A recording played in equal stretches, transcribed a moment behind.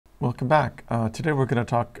Welcome back. Today we're going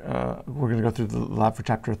to go through the lab for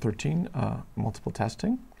chapter 13, multiple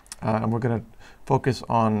testing. And we're going to focus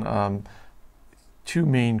on two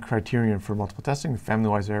main criterion for multiple testing,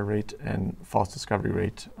 family-wise error rate and false discovery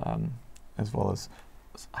rate, as well as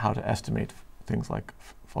how to estimate things like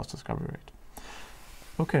false discovery rate.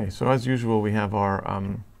 Okay, so as usual, we have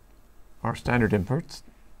our standard inputs.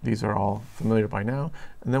 These are all familiar by now.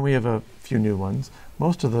 And then we have a few new ones.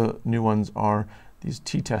 Most of the new ones are these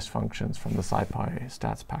t-test functions from the SciPy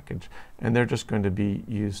stats package. And they're just going to be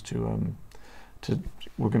used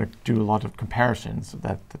we're going to do a lot of comparisons.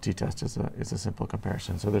 That the t-test is a simple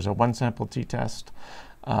comparison. So there's a one-sample t-test,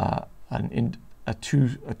 a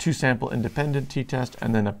two-sample independent t-test,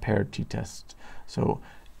 and then a paired t-test. So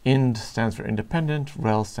ind stands for independent,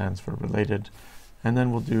 rel stands for related, and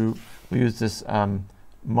then we'll use this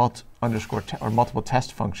multiple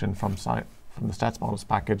test function from the stats models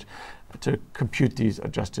package to compute these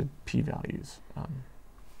adjusted p-values.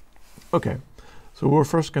 Okay, so we're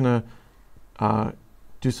first going to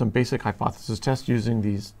do some basic hypothesis tests using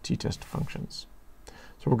these t-test functions.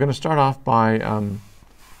 So we're going to start off by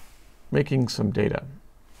making some data.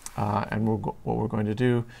 And what we're going to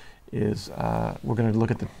do is we're going to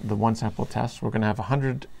look at the one sample test. We're going to have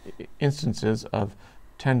 100 instances of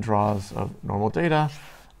 10 draws of normal data.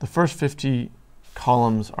 The first 50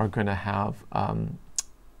 columns are going to have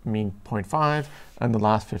mean 0.5, and the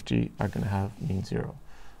last 50 are going to have mean 0.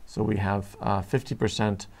 So we have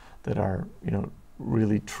 50% that are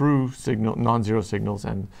really true signal, non-zero signals,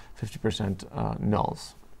 and 50%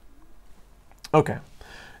 nulls. Okay,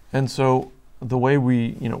 and so the way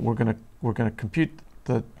we're going to compute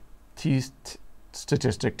the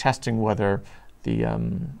t-statistic, testing whether the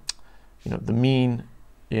the mean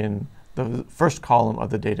in the first column of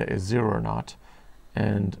the data is 0 or not.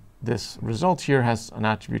 And this result here has an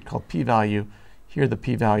attribute called p-value. Here the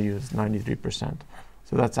p-value is 93%.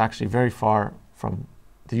 So that's actually very far from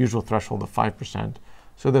the usual threshold of 5%.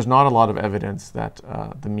 So there's not a lot of evidence that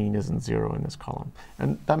the mean isn't 0 in this column.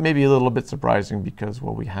 And that may be a little bit surprising because,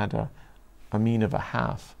 well, we had a mean of a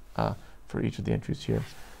half for each of the entries here.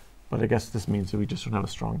 But I guess this means that we just don't have a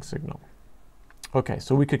strong signal. Okay,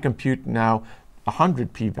 so we could compute now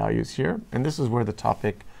 100 p-values here. And this is where the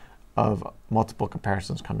topic of multiple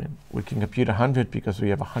comparisons come in. We can compute 100 because we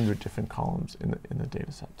have 100 different columns in the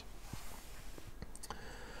data set.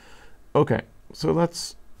 Okay, so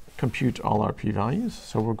let's compute all our p-values.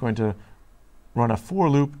 So we're going to run a for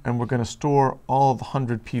loop, and we're going to store all the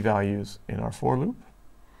 100 p-values in our for loop.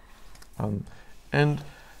 And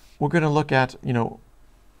we're going to look at,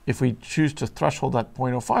 if we choose to threshold at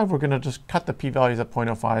 0.05, we're going to just cut the p-values at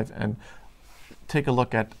 0.05 and take a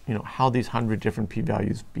look at how these 100 different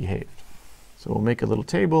p-values behaved. So we'll make a little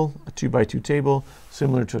table, a 2x2 table,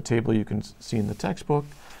 similar to a table you can see in the textbook.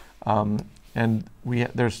 And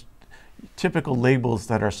there's typical labels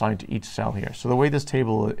that are assigned to each cell here. So the way this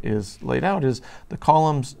table is laid out is the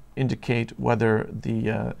columns indicate whether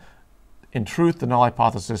in truth, the null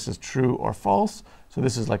hypothesis is true or false. So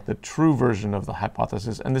this is like the true version of the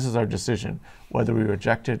hypothesis, and this is our decision, whether we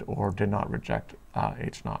rejected or did not reject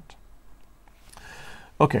H naught.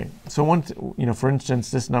 Okay, so for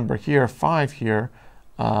instance, this number here, 5 here,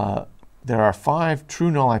 there are 5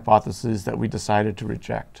 true null hypotheses that we decided to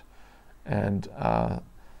reject. And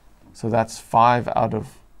so that's 5 out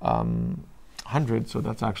of 100, so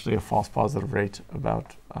that's actually a false positive rate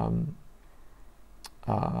about 5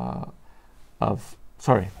 out of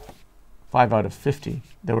 50.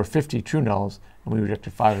 There were 50 true nulls, and we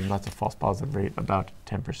rejected 5, and that's a false positive rate about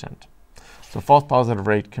 10%. So false positive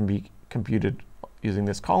rate can be computed using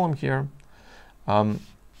this column here. And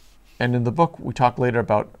in the book, we talk later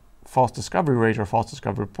about false discovery rate or false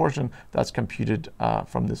discovery proportion. That's computed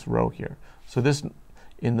from this row here. So this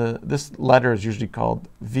letter is usually called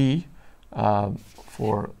V,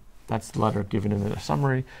 that's the letter given in the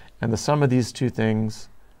summary. And the sum of these two things,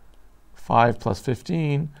 5 plus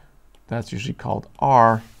 15, that's usually called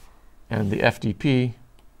R. And the FDP,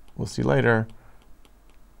 we'll see later,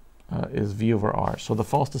 is V over R. So the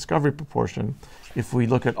false discovery proportion, if we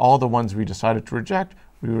look at all the ones we decided to reject,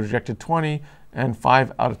 we rejected 20, and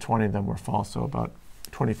 5 out of 20 of them were false, so about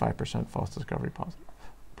 25% false discovery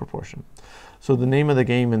proportion. So the name of the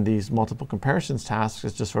game in these multiple comparisons tasks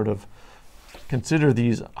is to sort of consider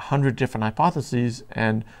these 100 different hypotheses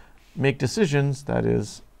and make decisions, that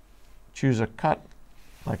is, choose a cut,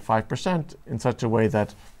 like 5%, in such a way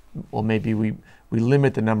that, well, maybe we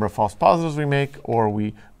limit the number of false positives we make, or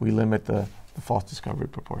we limit the false discovery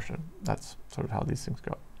proportion. That's sort of how these things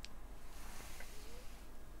go.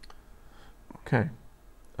 Okay,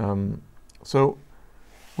 so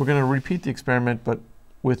we're going to repeat the experiment, but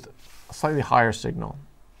with a slightly higher signal.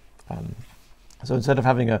 So instead of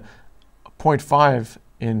having a 0.5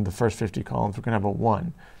 in the first 50 columns, we're going to have a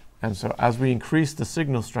 1. And so as we increase the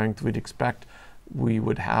signal strength, we'd expect we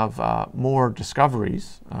would have more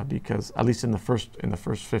discoveries, because at least in the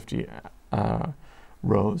first 50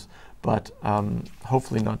 rows, but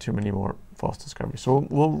hopefully not too many more false discoveries. So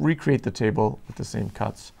we'll recreate the table with the same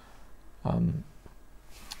cuts.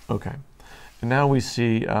 Okay, and now we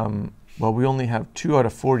see, well, we only have 2 out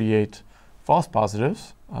of 48 false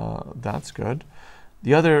positives. That's good.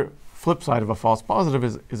 The other flip side of a false positive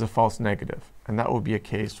is a false negative, and that would be a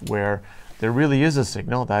case where there really is a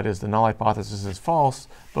signal, that is, the null hypothesis is false,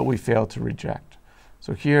 but we fail to reject.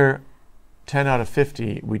 So here, 10 out of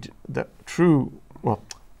 50, the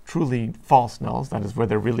truly false nulls, that is where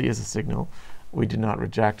there really is a signal, we did not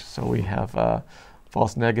reject. So we have a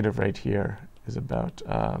false negative rate here is about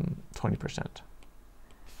 20%.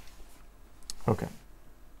 Okay.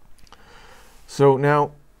 So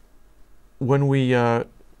now, when we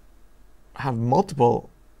have multiple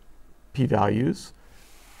p-values,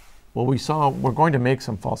 well, we saw we're going to make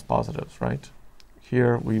some false positives, right?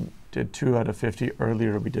 Here we did 2 out of 50.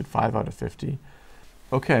 Earlier we did 5 out of 50.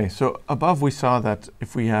 Okay, so above we saw that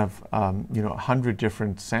if we have 100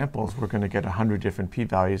 different samples, we're going to get 100 different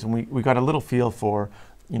p-values, and we got a little feel for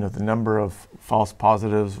the number of false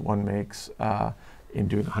positives one makes in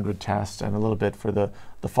doing 100 tests, and a little bit for the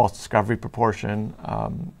false discovery proportion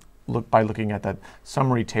by looking at that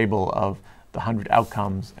summary table of the 100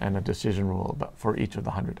 outcomes and a decision rule for each of the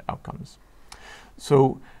 100 outcomes.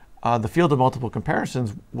 So the field of multiple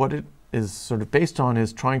comparisons, what it is sort of based on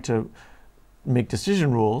is trying to make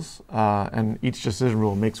decision rules, and each decision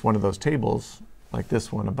rule makes one of those tables, like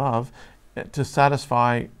this one above, to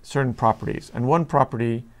satisfy certain properties. And one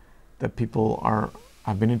property that people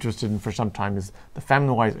have been interested in for some time is the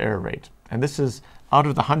family-wise error rate. And this is, out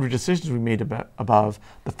of the 100 decisions we made above,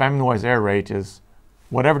 the family-wise error rate is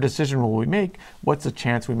whatever decision rule we make, what's the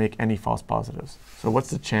chance we make any false positives? So what's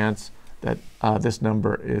the chance that this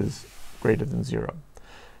number is greater than 0?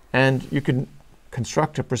 And you can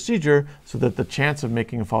construct a procedure so that the chance of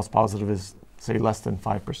making a false positive is, say, less than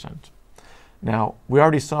 5%. Now, we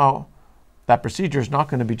already saw that procedure is not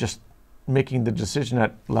going to be just making the decision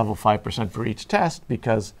at level 5% for each test,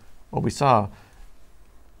 because we saw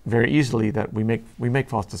very easily that we make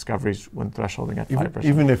false discoveries when thresholding at 5%.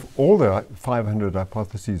 Even if all the 500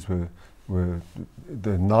 hypotheses were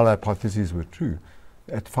the null hypotheses were true,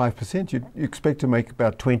 at 5%, you'd expect to make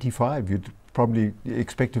about 25. You'd probably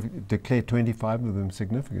expect to declare 25 of them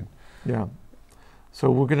significant. Yeah. So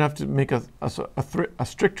we're going to have to make a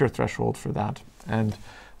stricter threshold for that. And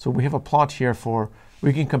so we have a plot here for,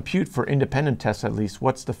 we can compute for independent tests at least,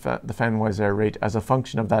 what's the family-wise error rate as a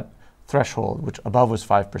function of that threshold, which above was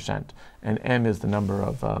 5%, and m is the number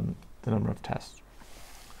of tests.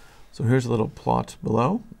 So here's a little plot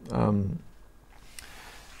below, and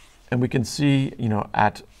we can see,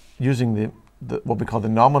 at using what we call the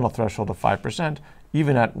nominal threshold of 5%,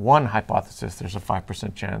 even at one hypothesis, there's a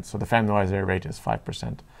 5% chance. So the family-wise error rate is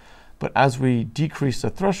 5%. But as we decrease the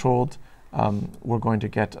threshold, we're going to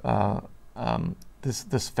get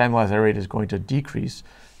this family-wise error rate is going to decrease,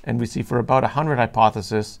 and we see for about 100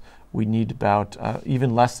 hypotheses, we need about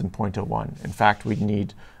even less than 0.01. In fact, we'd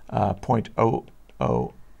need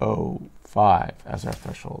 0.0005 as our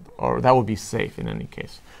threshold, or that would be safe in any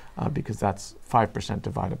case, because that's 5%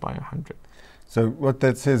 divided by 100. So what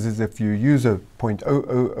that says is if you use a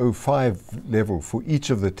 0.0005 level for each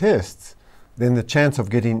of the tests, then the chance of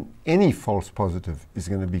getting any false positive is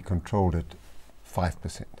going to be controlled at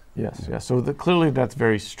 5%. Yes, yeah. So clearly that's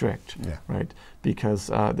very strict, yeah, right? Because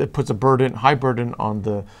it puts a high burden on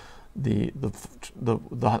the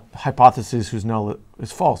hypothesis whose null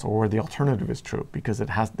is false, or where the alternative is true, because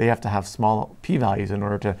they have to have small p-values in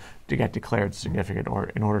order to get declared significant, or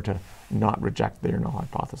in order to not reject their null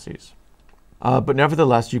hypotheses. But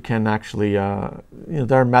nevertheless, you can actually,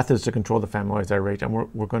 there are methods to control the family-wise error rate, and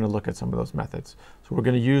we're going to look at some of those methods. So we're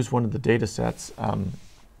going to use one of the data sets,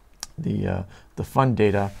 the fund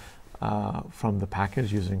data from the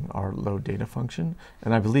package using our load data function,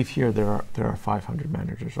 and I believe here there are 500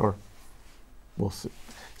 managers, or we'll see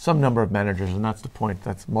some number of managers, and that's the point.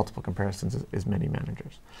 That's multiple comparisons is many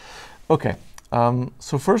managers. Okay,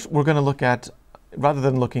 so first we're going to look at, rather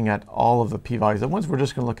than looking at all of the p-values at once, we're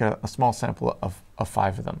just going to look at a small sample of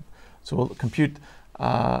 5 of them. So we'll compute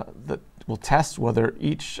we'll test whether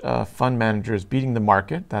each fund manager is beating the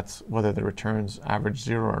market. That's whether the returns average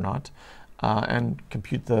 0 or not, and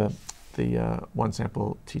compute the one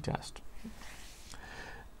sample t-test.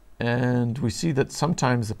 And we see that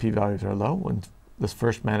sometimes the p-values are low when this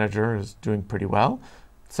first manager is doing pretty well.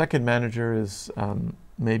 second manager is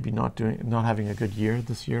maybe not having a good year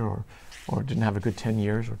this year, or didn't have a good 10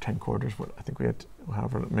 years or 10 quarters. I think we had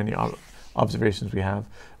however many observations we have.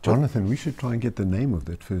 Jonathan, we should try and get the name of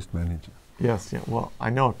that first manager. Yes, yeah. Well, I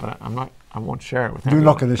know it, but I won't share it with You're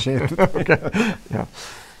everyone. not going to share it. Okay. Yeah.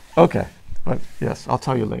 Okay. But yes, I'll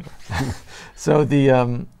tell you later. So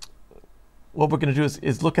what we're going to do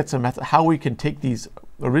is look at some how we can take these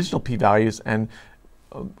original p-values and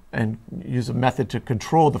use a method to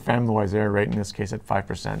control the family-wise error rate, in this case at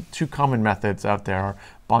 5%. Two common methods out there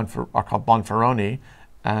are called Bonferroni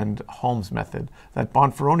and Holmes method. That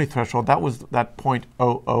Bonferroni threshold, that was that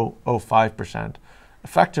 0.0005%.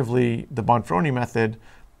 Effectively, the Bonferroni method,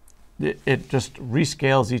 it just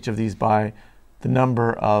rescales each of these by the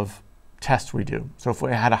number of tests we do. So if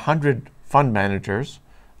we had 100 fund managers,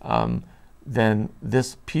 then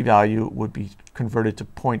this p-value would be converted to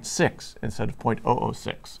 0.6 instead of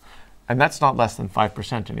 0.006. And that's not less than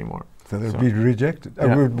 5% anymore. So it would be rejected.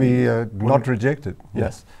 It would be not rejected.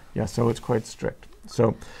 Yes. Yeah, so it's quite strict.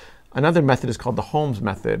 So another method is called the Holmes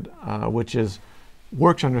method, which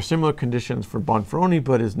works under similar conditions for Bonferroni,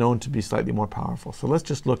 but is known to be slightly more powerful. So let's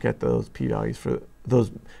just look at those p-values, for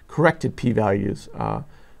those corrected p-values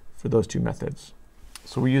for those two methods.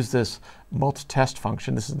 So we use this multi-test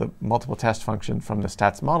function. This is the multiple test function from the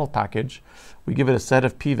stats model package. We give it a set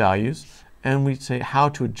of p-values, and we say how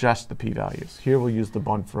to adjust the p-values. Here we'll use the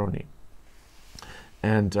Bonferroni.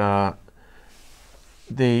 And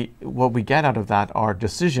what we get out of that are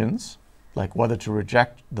decisions, like whether to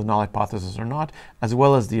reject the null hypothesis or not, as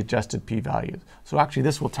well as the adjusted p-values. So actually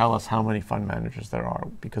this will tell us how many fund managers there are,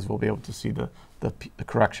 because we'll be able to see the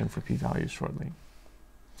correction for p-values shortly.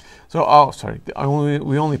 So,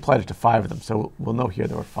 we only applied it to 5 of them, so we'll know here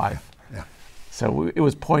there were 5. Yeah. So it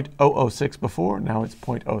was 0.006 before, now it's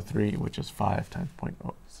 0.03, which is 5 times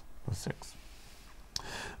 0.006.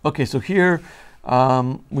 Okay, so here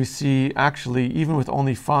we see actually, even with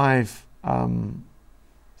only 5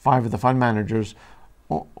 of the fund managers,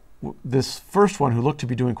 this first one, who looked to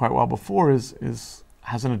be doing quite well before, has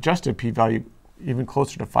an adjusted p-value even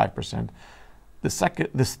closer to 5%.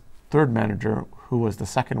 This third manager, who was the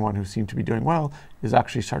second one who seemed to be doing well, is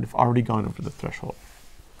actually sort of already gone over the threshold.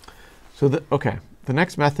 So the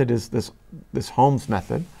next method is this Holmes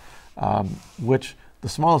method, which the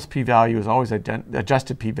smallest p-value is always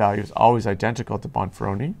adjusted p-value is always identical to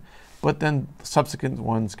Bonferroni, but then subsequent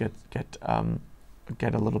ones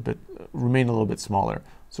remain a little bit smaller.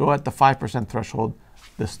 So at the 5% threshold,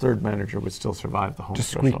 this third manager would still survive the Holmes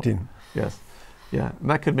threshold. Just squeaked in. Yes. Yeah, and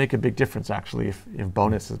that could make a big difference actually if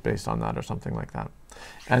bonus is based on that or something like that.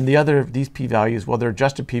 And these p-values, well, their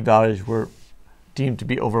adjusted p-values were deemed to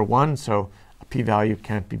be over 1, so a p-value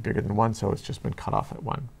can't be bigger than 1, so it's just been cut off at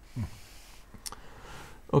 1.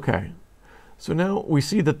 Okay, so now we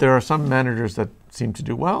see that there are some managers that seem to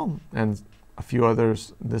do well, and a few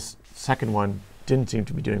others, this second one, didn't seem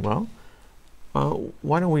to be doing well.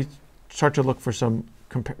 Why don't we start to look for some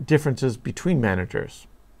differences between managers?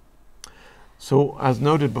 So as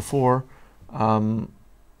noted before,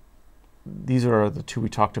 these are the two we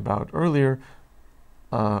talked about earlier.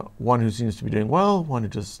 One who seems to be doing well, one who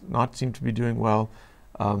does not seem to be doing well.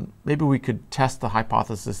 Maybe we could test the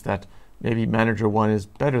hypothesis that maybe manager 1 is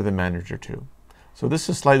better than manager 2. So this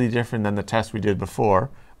is slightly different than the test we did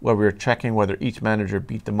before, where we were checking whether each manager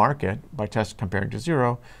beat the market by comparing to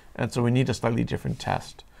 0, and so we need a slightly different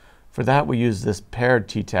test. For that, we use this paired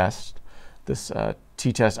t-test, this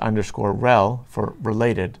t-test underscore rel for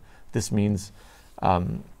related. This means,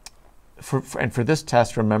 for this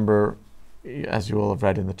test, remember, as you will have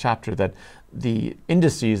read in the chapter, that the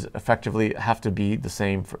indices effectively have to be the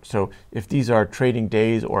same. So if these are trading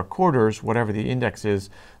days or quarters, whatever the index is,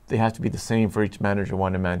 they have to be the same for each manager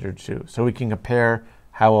 1 and manager 2. So we can compare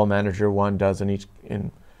how well manager 1 does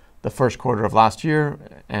in the first quarter of last year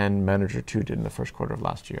and manager 2 did in the first quarter of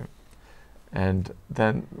last year. And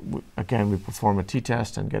then, again, we perform a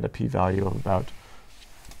t-test and get a p-value of about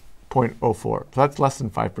 0.04. So that's less than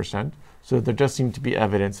 5%. So there does seem to be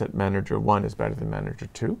evidence that manager 1 is better than manager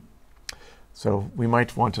 2. So we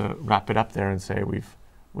might want to wrap it up there and say we've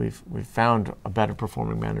found a better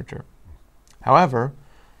performing manager. However,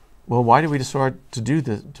 well, why did we decide to do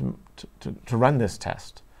this, to run this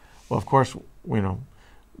test? Well, of course,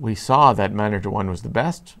 we saw that manager 1 was the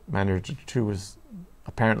best, manager 2 was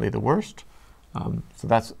apparently the worst.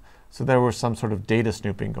 So there was some sort of data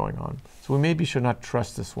snooping going on. So we maybe should not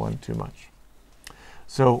trust this one too much.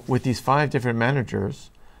 So with these 5 different managers,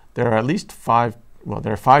 there are at least 5, well,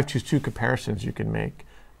 there are 5 to 2 comparisons you can make,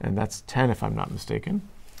 and that's 10 if I'm not mistaken.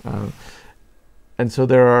 And so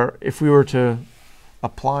there are, if we were to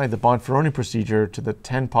apply the Bonferroni procedure to the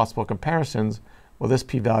 10 possible comparisons, well, this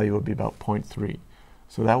p-value would be about 0.3.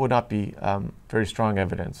 So that would not be very strong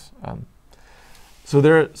evidence. So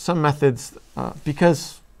there are some methods,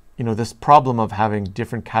 because this problem of having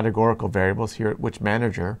different categorical variables here at which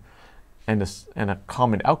manager and a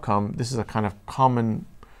common outcome, this is a kind of common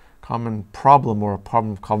problem or a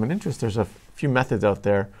problem of common interest. There's a few methods out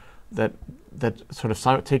there that sort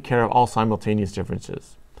of take care of all simultaneous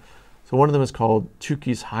differences. So one of them is called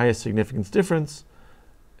Tukey's highest significance difference.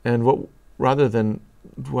 And rather than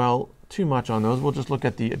dwell too much on those, we'll just look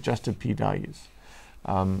at the adjusted p-values.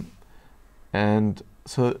 And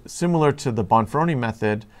so similar to the Bonferroni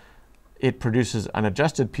method, it produces an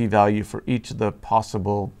adjusted p-value for each of the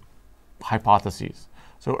possible hypotheses.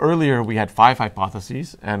 So earlier we had 5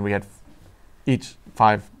 hypotheses and we had each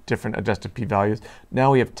 5 different adjusted p-values.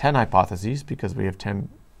 Now we have 10 hypotheses because we have 10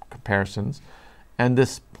 comparisons. And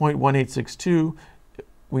this 0.1862,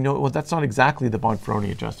 we know, well, that's not exactly the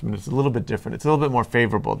Bonferroni adjustment. It's a little bit different. It's a little bit more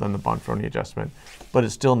favorable than the Bonferroni adjustment, but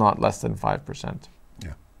it's still not less than 5%.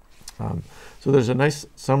 Yeah. So there's a nice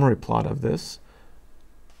summary plot of this.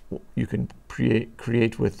 You can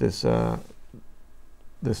create with this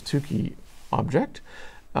this Tukey object,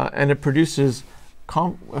 and it produces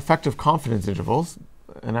effective confidence intervals.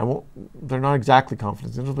 And they're not exactly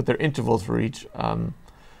confidence intervals, but they're intervals for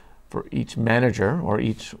each manager or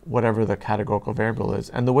each whatever the categorical variable is.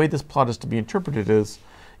 And the way this plot is to be interpreted is,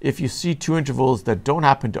 if you see 2 intervals that don't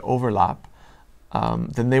happen to overlap,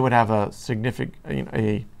 then they would have a significant,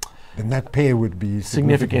 then that pair would be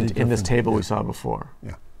significant in this table we saw before.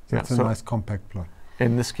 Yeah, that's a nice compact plot.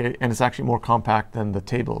 In this case, and it's actually more compact than the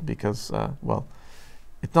table because, well,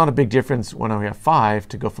 it's not a big difference when we have 5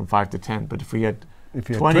 to go from 5 to 10, but if we had if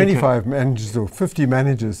you had 25 managers or 50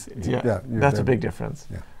 managers, that's a big difference.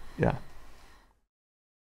 Yeah. Yeah.